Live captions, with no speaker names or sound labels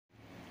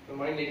Good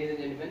morning, ladies and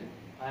gentlemen.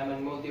 I am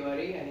Anmol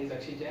Tiwari and he is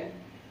Akshi Jain.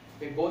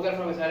 We both are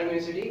from SRM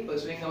University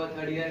pursuing our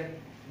third year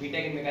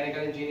BTech in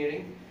Mechanical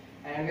Engineering,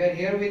 and we are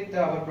here with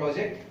our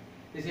project.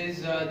 This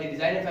is the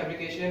design and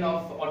fabrication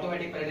of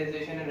automatic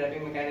pelletization and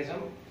wrapping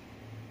mechanism.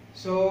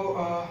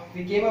 So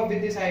we came up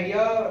with this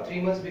idea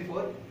 3 months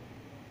before,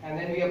 and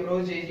then we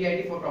approached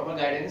AGIIT for proper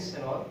guidance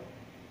and all.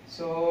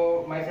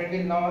 So my friend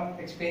will now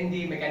explain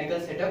the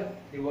mechanical setup,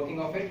 the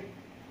working of it.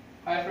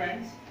 Hi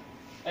friends,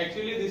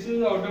 actually this is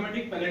the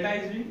automatic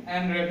pelletizing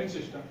and wrapping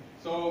system.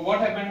 So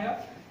what happened here?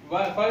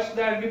 Well, first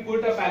that we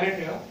put a pallet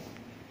here.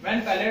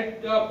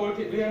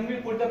 When we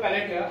put the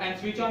pallet here and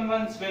switch on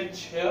one switch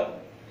here,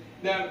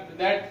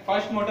 that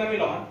first motor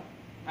will on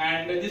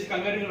and this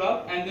conveyor will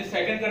work and this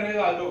second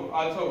conveyor will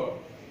also work.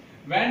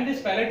 When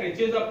this pallet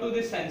reaches up to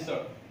this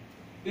sensor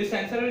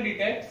will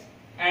detect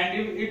and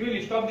it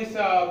will stop this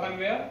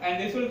conveyor,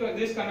 and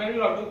this conveyor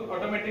will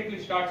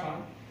automatically starts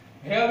on.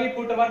 Here we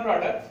put our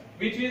product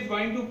which is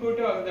going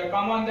to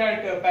come on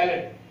that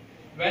pallet.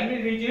 When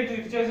we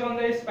reaches on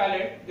this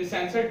pallet, the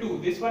sensor 2,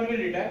 this one will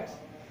detect,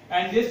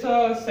 and this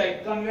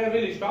conveyor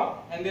will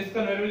stop and this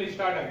conveyor will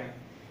start again.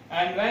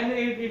 And when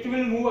it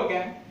will move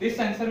again, this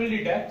sensor will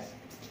detect.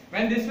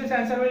 When this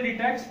sensor will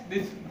detect,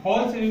 this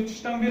whole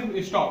system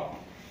will stop.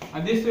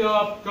 And this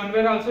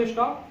conveyor also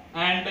stop.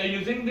 And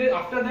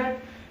after that,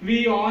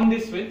 we on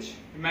this switch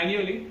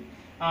manually.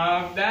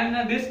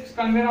 Then this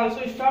conveyor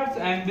also starts,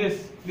 and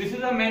this is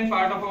the main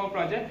part of our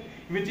project,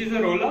 which is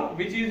a roller,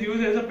 which is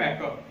used as a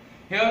packer.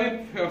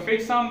 Here we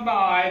fix some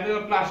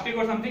either plastic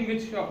or something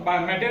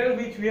material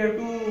which we have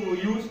to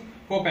use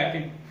for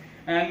packing.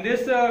 And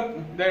this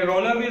the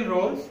roller will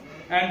rolls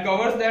and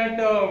covers that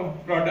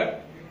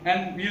product.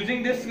 And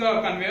using this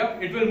conveyor,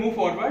 it will move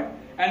forward.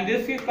 And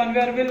this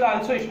conveyor will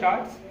also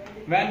starts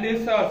when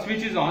this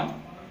switch is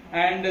on.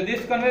 And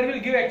this conveyor will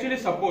give actually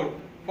support.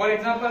 For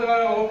example,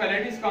 our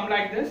pellet is come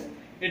like this,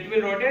 it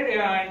will rotate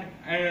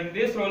and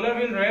this roller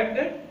will wrap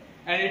it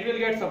and it will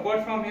get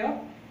support from here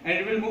and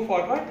it will move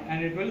forward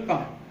and it will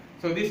come.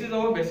 So this is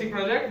our basic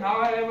project. Now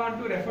I want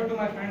to refer to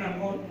my friend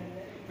Anmol,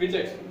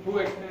 who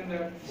explained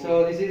that.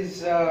 So this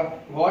is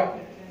what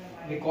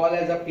we call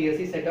as a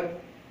PLC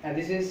setup, and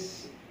this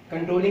is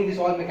controlling this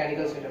all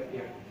mechanical setup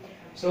here.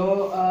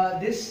 So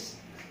this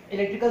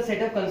electrical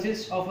setup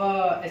consists of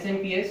a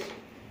SMPS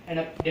and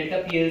a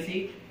Delta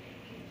PLC,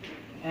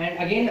 and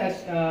again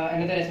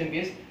another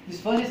SMPS. This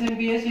first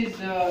SMPS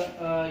is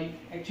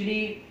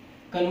actually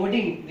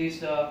converting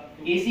this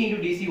AC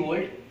into DC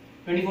volt,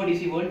 24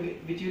 DC volt,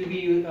 which will be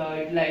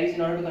utilized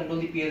in order to control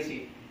the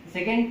PLC. The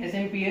second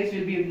SMPS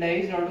will be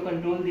utilized in order to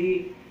control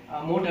the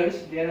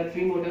motors. There are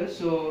 3 motors,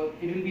 so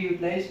it will be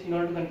utilized in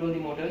order to control the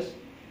motors.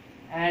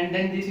 And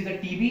then this is a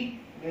TB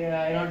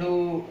in order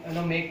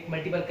to make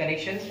multiple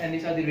connections, and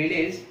these are the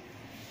relays,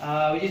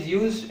 which is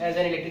used as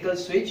an electrical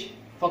switch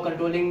for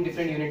controlling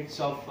different units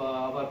of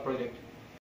our project.